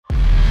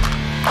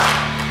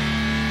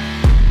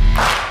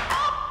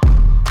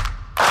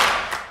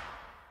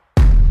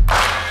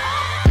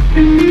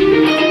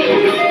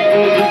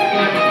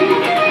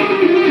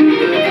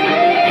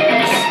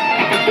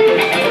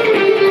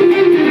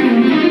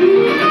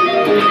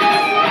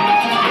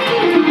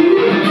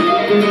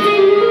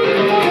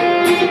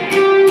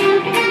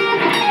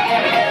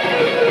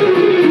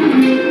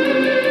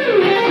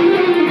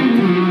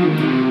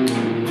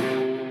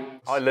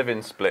live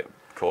in split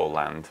core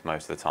land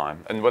most of the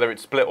time, and whether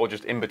it's split or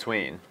just in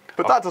between.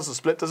 But that doesn't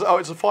split, does it? Oh,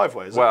 it's a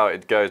 5-way, is it? Well,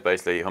 it goes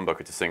basically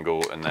humbucker to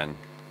single, and then...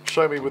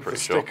 Show me with the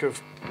stick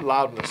of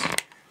loudness.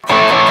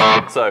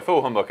 So,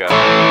 full humbucker.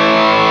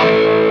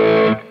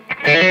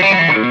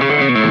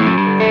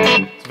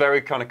 It's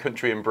very kind of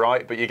country and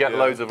bright, but you get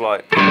loads of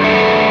like...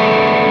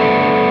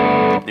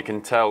 You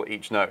can tell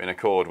each note in a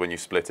chord when you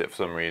split it for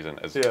some reason,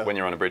 as when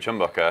you're on a bridge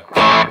humbucker.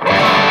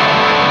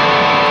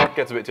 It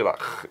gets a bit too like...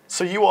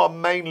 So you are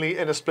mainly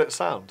in a split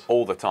sound?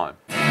 All the time.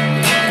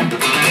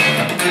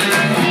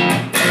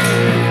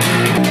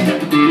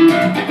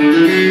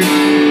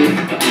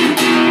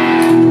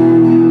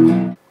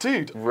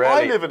 Dude, really,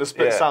 I live in a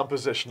split sound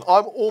position.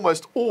 I'm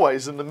almost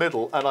always in the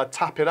middle and I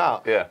tap it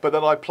out. Yeah. But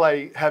then I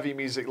play heavy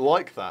music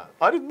like that.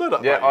 I didn't know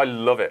that. Yeah, I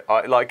love it.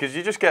 Like, because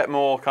you just get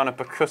more kind of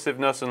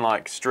percussiveness and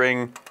like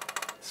string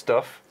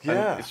stuff.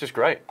 Yeah. It's just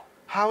great.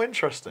 How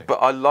interesting. But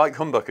I like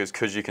humbuckers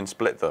because you can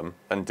split them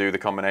and do the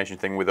combination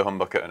thing with a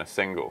humbucker and a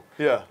single.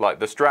 Yeah. Like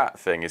the Strat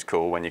thing is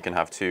cool when you can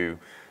have 2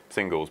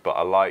 singles, but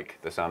I like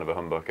the sound of a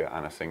humbucker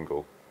and a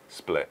single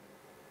split.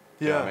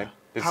 You know what I mean?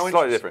 It's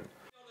slightly different.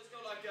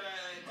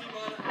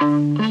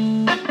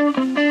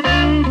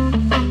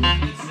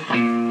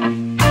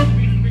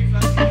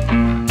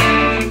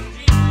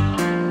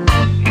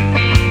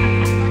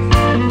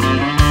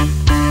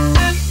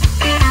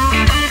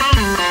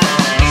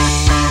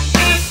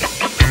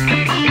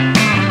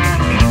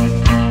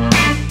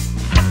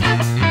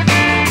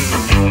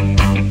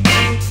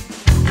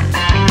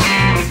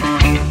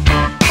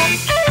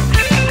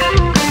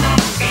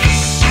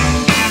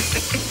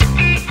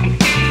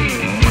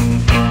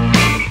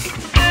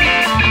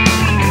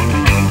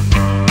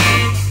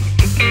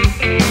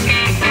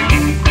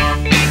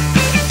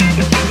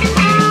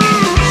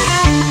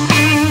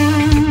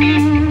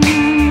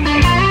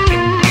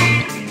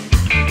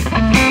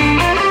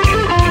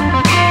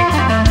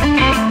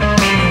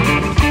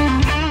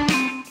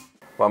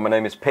 Well, my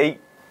name is Pete.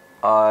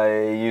 I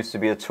used to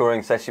be a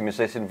touring session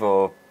musician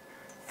for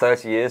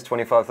 30 years,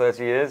 25,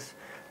 30 years.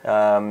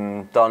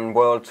 Done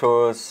world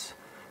tours,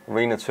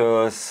 arena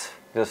tours,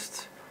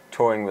 just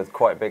touring with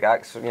quite big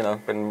acts, you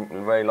know,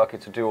 been very lucky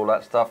to do all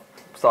that stuff.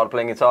 Started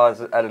playing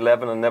guitars at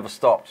 11 and never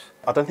stopped.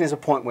 I don't think there's a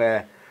point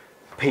where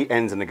Pete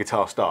ends and the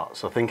guitar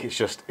starts. I think it's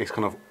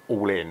kind of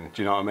all in,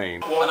 do you know what I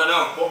mean? Well, I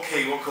know, what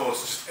key, what chords?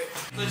 So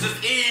it's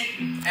just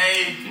E,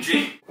 A,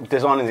 G.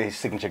 Designing his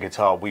signature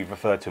guitar, we've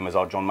referred to him as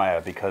our John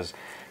Mayer because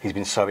he's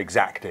been so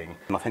exacting.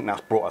 And I think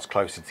that's brought us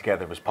closer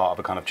together as part of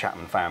a kind of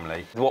Chapman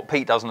family. What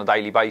Pete does on a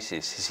daily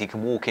basis is he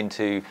can walk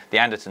into the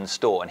Andertons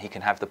store and he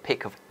can have the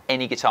pick of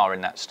any guitar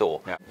in that store.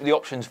 Yeah. The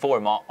options for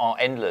him are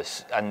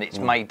endless, and it's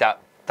made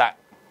that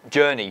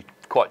journey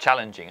quite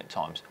challenging at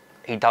times.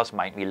 He does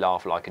make me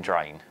laugh like a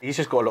drain. He's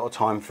just got a lot of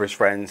time for his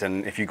friends,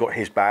 and if you've got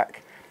his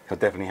back, he'll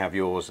definitely have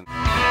yours.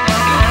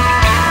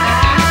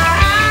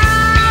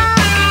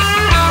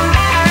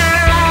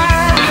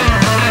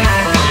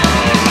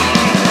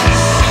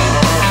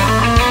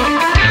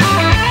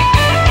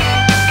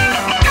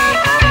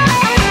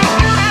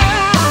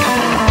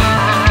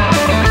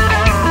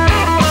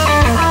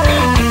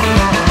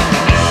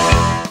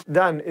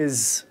 Dan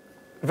is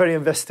very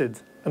invested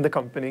in the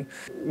company.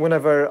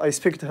 Whenever I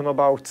speak to him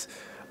about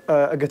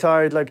a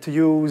guitar I'd like to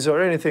use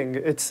or anything,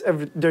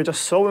 they're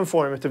just so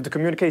informative. The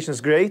communication is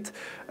great,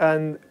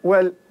 and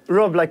well,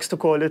 Rob likes to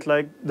call it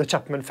like the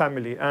Chapman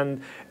family,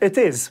 and it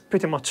is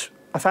pretty much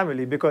a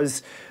family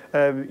because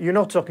you're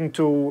not talking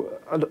to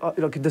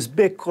like this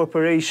big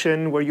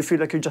corporation where you feel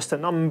like you're just a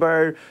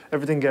number,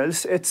 everything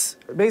else. It's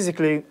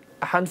basically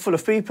a handful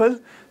of people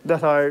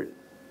that are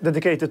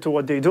dedicated to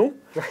what they do.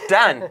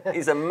 Dan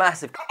is a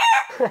massive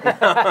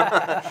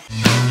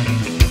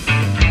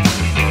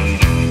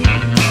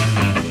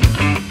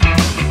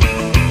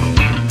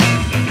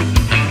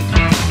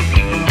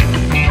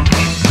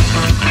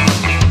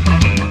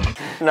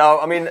No,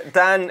 I mean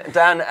Dan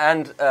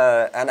and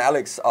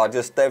Alex are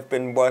they've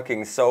been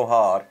working so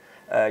hard.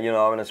 You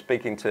know, I was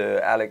speaking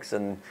to Alex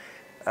and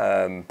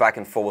back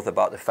and forth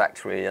about the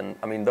factory, and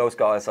I mean those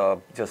guys are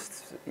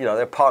just, you know,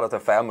 they're part of the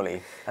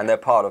family, and they're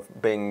part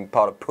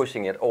of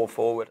pushing it all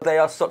forward. They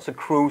are such a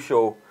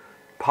crucial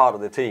part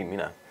of the team, you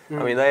know.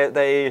 I mean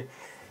they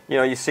you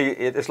know, you see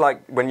it's like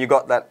when you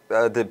got that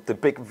the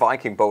big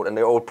Viking boat and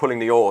they're all pulling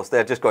the oars,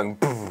 they're just going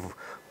boo,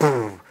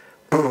 boo,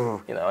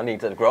 boo. You know, I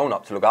need a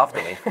grown-up to look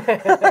after me.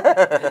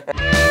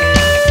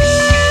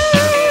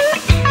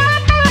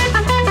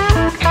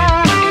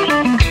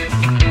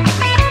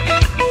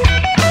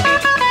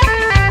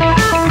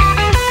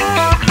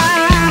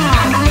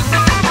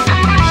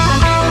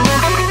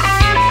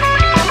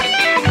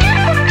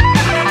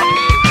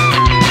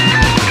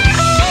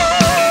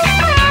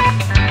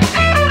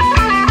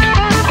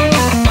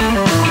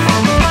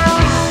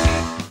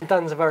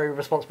 Dan's a very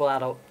responsible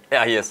adult.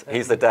 Yeah, he is.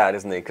 He's the dad,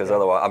 isn't he? Because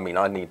otherwise, I mean,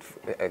 I need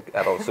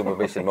adult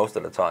supervision most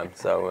of the time.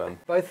 So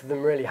both of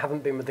them really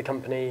haven't been with the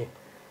company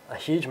a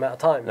huge amount of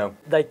time. No.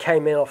 They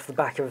came in off the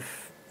back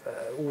of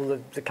all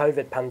the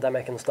COVID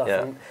pandemic and stuff,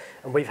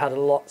 and we've had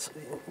loads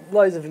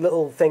of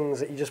little things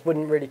that you just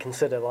wouldn't really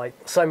consider. Like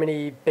so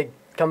many big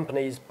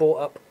companies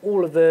bought up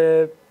all of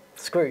the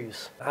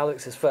screws.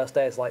 Alex's first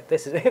day is like,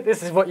 this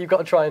is what you've got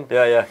to try and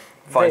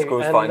find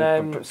screws,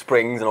 find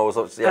springs and all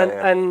sorts.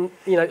 And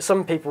you know,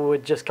 some people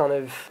would just kind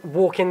of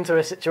walk into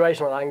a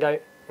situation like that and go,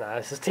 no,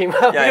 this is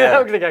teamwork. I'm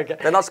going to go get.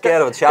 They're not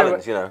scared of a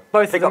challenge, you know.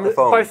 Both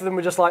of them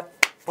were just like,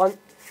 fine,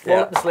 roll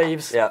up the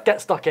sleeves,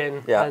 get stuck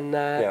in,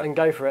 and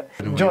go for it.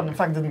 John, in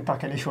fact, didn't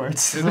pack any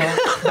shorts, so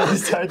he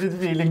started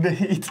feeling the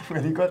heat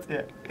when he got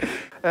here.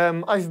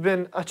 I've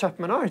been a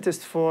Chapman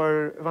artist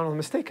for, if I'm not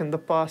mistaken, the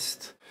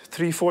past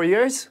 3-4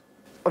 years.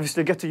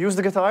 Obviously, I get to use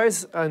the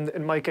guitars, and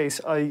in my case,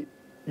 I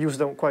use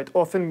them quite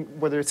often,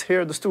 whether it's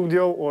here at the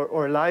studio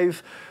or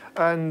live,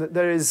 and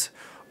there is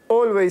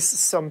always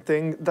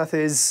something that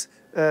is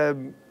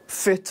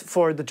fit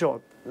for the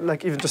job,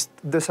 like even just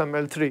this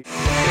ML3.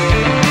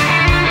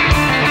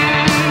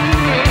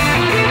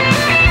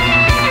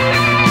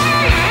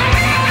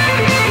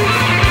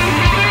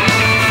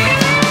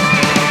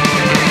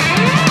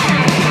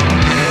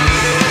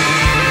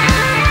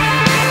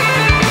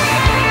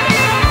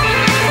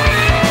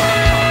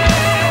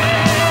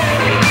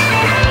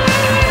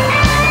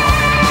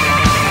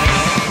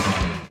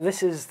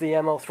 This is the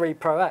ML3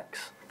 Pro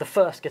X. The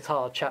first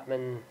guitar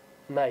Chapman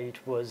made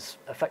was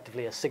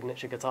effectively a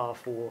signature guitar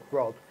for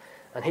Rob,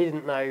 and he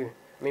didn't know,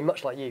 I mean,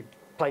 much like you,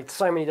 played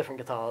so many different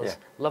guitars,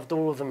 loved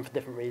all of them for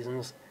different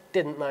reasons,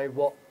 didn't know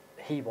what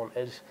he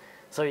wanted,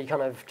 so he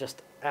kind of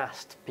just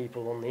asked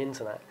people on the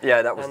internet.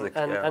 Yeah, that was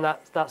and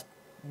that's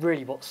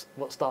really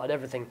what started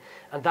everything,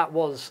 and that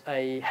was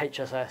a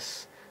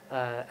HSS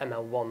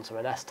ML1, so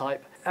an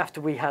S-type.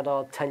 After we had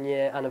our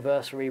 10-year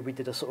anniversary, we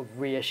did a sort of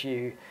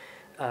reissue.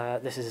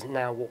 This is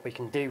now what we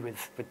can do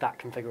with that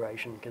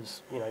configuration,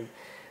 because, you know,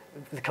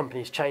 the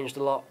company's changed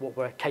a lot, what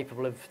we're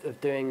capable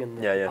of doing, and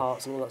the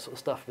parts and all that sort of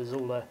stuff is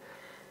all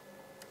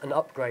an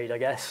upgrade, I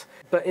guess.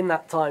 But in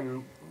that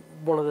time,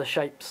 one of the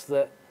shapes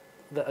that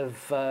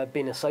have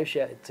been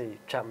associated to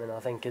Chapman, I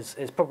think, is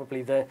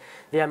probably the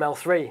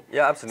ML3.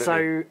 Yeah, absolutely.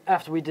 So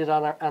after we did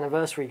our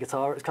anniversary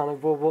guitar, it's kind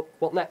of, well,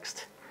 what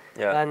next?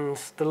 Yeah. And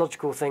the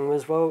logical thing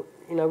was, well,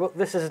 you know,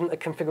 this isn't a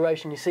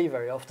configuration you see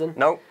very often.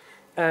 No.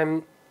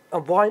 And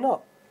why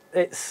not?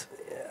 It's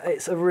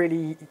a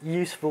really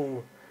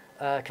useful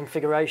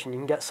configuration. You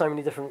can get so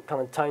many different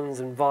kind of tones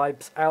and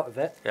vibes out of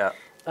it. Yeah.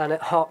 And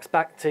it harks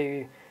back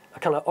to a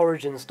kind of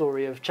origin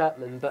story of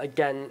Chapman, but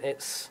again,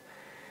 it's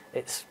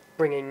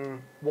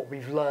bringing what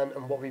we've learned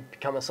and what we've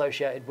become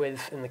associated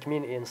with in the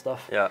community and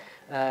stuff.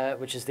 Yeah.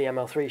 Which is the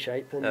ML3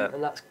 shape,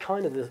 and that's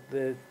kind of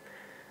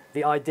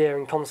the idea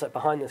and concept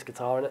behind this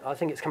guitar, and I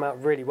think it's come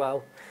out really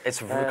well. It's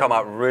come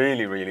out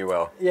really, really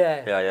well.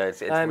 Yeah. Yeah.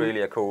 It's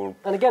really a cool.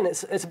 And again,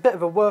 it's a bit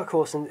of a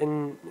workhorse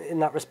in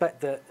that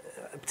respect, that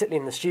particularly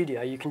in the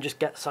studio, you can just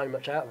get so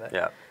much out of it.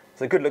 Yeah.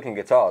 It's a good looking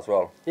guitar as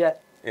well. Yeah.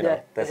 You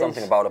know, there's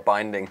something about a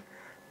binding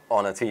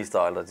on a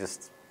T-style that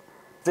just.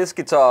 This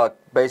guitar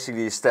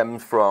basically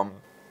stems from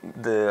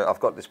I've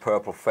got this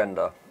purple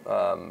Fender,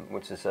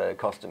 which is a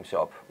custom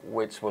shop,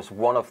 which was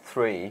one of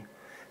 3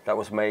 that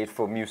was made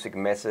for Music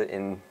Messe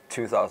in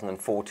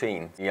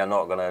 2014. You're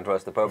not going to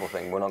address the purple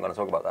thing, we're not going to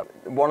talk about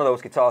that. One of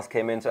those guitars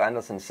came into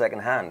Andertons second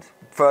hand.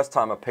 First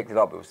time I picked it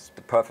up, it was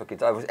the perfect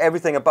guitar.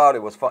 Everything about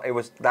it was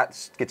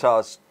that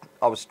guitar,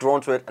 I was drawn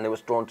to it and it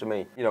was drawn to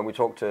me. You know, we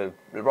talked to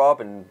Rob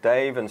and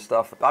Dave and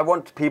stuff. I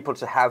want people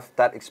to have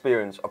that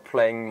experience of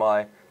playing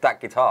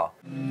that guitar.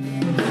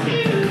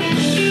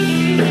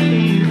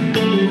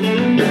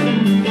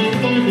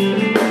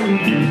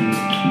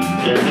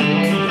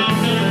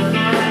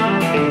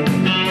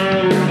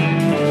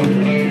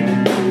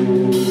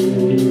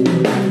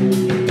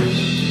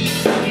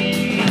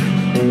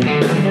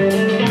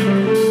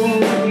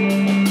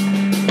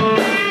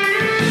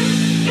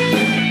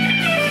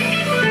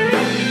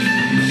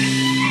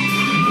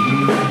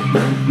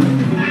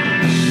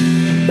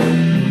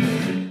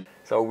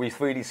 So we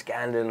 3D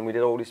scanned it and we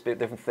did all these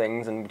different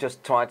things and we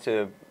just tried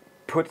to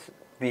put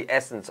the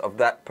essence of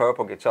that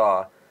purple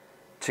guitar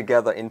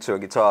together into a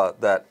guitar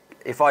that,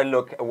 if I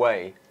look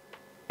away,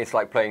 it's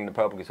like playing the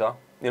purple guitar.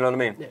 You know what I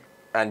mean? Yeah.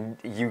 And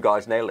you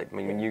guys nail it. I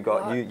mean,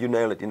 you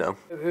nail it. You know.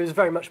 It was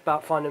very much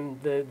about finding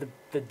the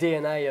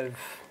DNA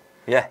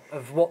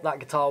of what that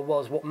guitar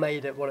was, what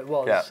made it what it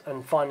was,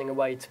 and finding a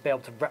way to be able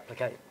to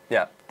replicate.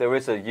 Yeah, there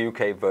is a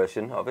UK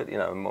version of it, you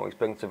know, a more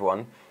expensive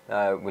one,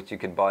 which you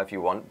can buy if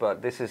you want.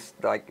 But this is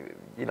like,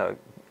 you know,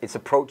 it's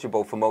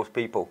approachable for most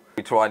people.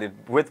 We tried it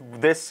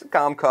with this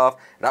calm calf.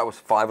 That was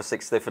 5 or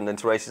 6 different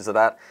iterations of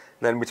that.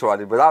 Then we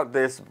tried it without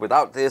this,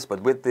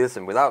 but with this,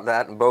 and without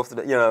that, and both,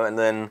 you know. And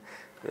then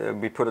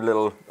we put a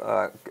little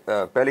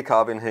belly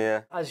carb in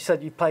here. As you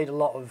said, you played a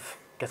lot of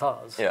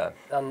guitars,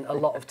 and a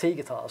lot of T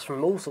guitars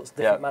from all sorts of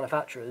different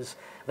manufacturers.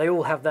 They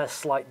all have their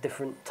slight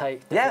different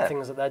take, different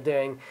things that they're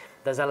doing.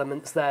 There's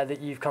elements there that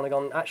you've kind of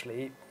gone,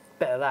 actually,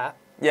 bit of that.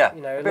 Yeah,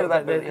 you know, a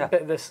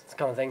bit of this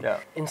kind of thing. Yeah.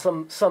 In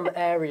some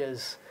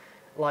areas,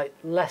 like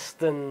less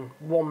than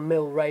 1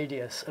 mil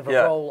radius of a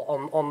Yeah.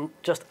 roll on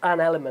just an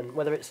element,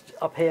 whether it's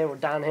up here or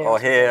down here. Or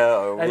here,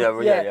 or And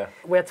yeah.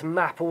 We had to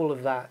map all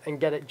of that and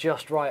get it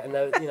just right. And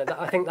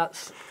I think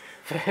that's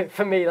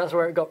for me, that's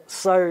where it got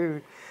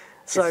so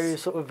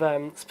sort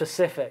of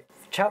specific.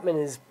 Chapman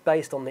is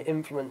based on the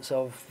influence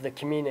of the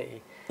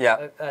community,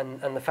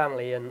 and the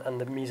family and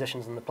the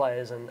musicians and the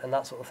players and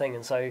that sort of thing.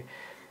 And so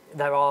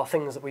there are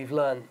things that we've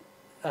learned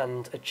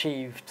and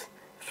achieved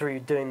through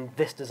doing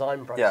this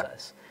design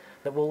process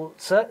that will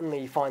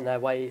certainly find their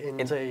way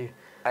into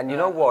and you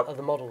know what,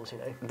 other models.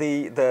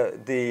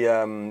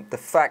 The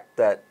fact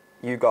that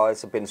you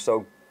guys have been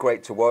so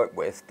great to work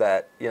with,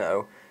 that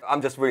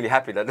I'm just really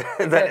happy that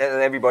that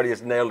everybody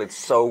has nailed it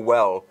so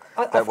well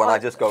that when I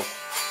just go,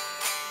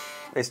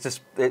 it's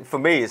just for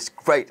me it's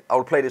great. I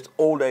will play this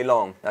all day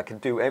long. I can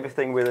do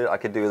everything with it. I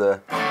can do the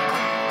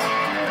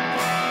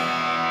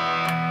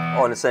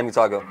on the same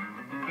guitar go.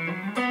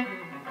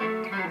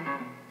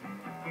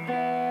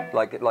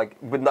 Like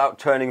without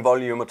turning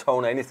volume or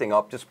tone or anything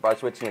up, just by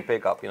switching a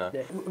pickup, Yeah.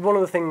 One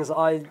of the things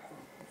I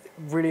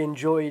really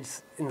enjoyed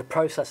in the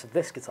process of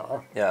this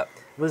guitar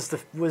was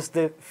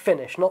the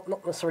finish, not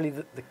necessarily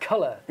the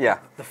colour. Yeah.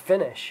 The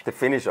finish. The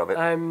finish of it.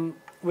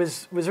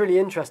 Was really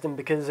interesting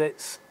because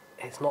it's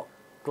not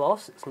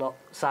gloss, it's not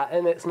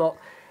satin, it's not.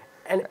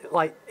 And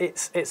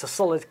it's a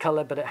solid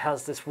colour, but it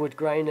has this wood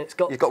grain. It's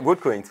got wood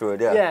grain through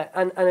it, yeah. Yeah,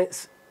 and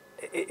it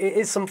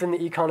is something that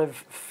you kind of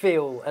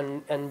feel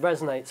and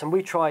resonates. And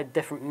we tried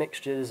different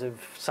mixtures of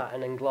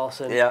satin and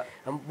gloss, and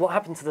what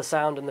happened to the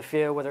sound and the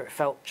feel, whether it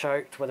felt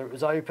choked, whether it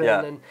was open,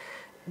 and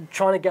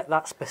trying to get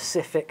that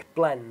specific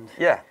blend.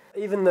 Yeah.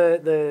 Even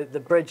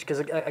the bridge, because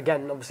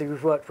again, obviously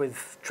we've worked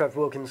with Trev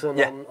Wilkinson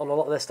on a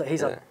lot of this stuff.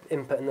 He's had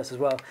input in this as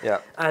well. Yeah.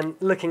 And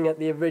looking at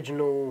the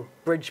original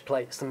bridge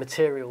plates, the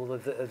material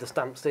of the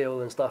stamped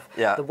steel and stuff,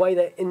 the way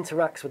that it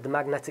interacts with the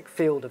magnetic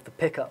field of the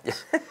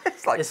pickups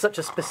is such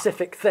a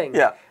specific thing.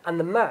 Yeah. And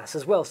the mass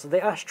as well. So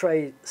the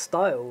ashtray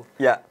style,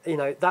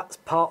 that's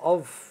part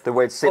of the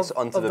way it sits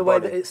onto the way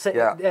body. That it sits,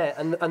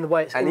 and the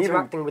way it's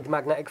interacting with the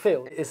magnetic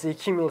field. It's the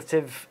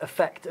cumulative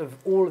effect of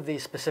all of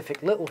these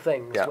specific little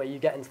things where you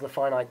get into the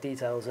finite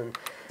details and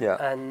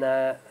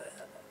I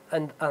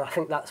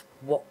think that's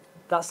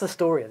the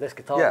story of this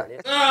guitar. Yeah. Really.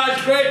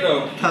 It's great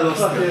though.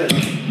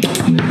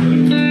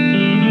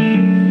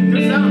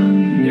 Good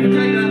sound. You can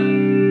take that.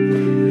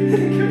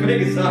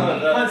 Make a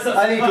sound.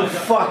 I need to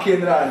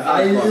fucking run.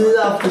 I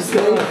love to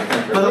stay,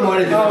 but I'm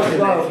already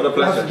For the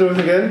pleasure. have to do it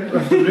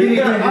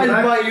again.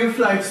 I'll buy you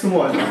flights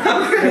tomorrow.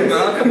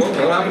 Come on,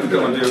 we'll have to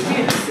come and do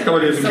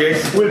some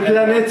gigs. We'll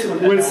plan it,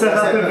 we'll set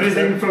up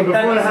everything from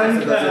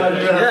beforehand. Yeah,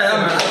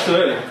 man,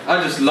 absolutely.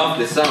 I just love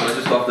this sound. I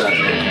just love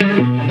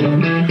that.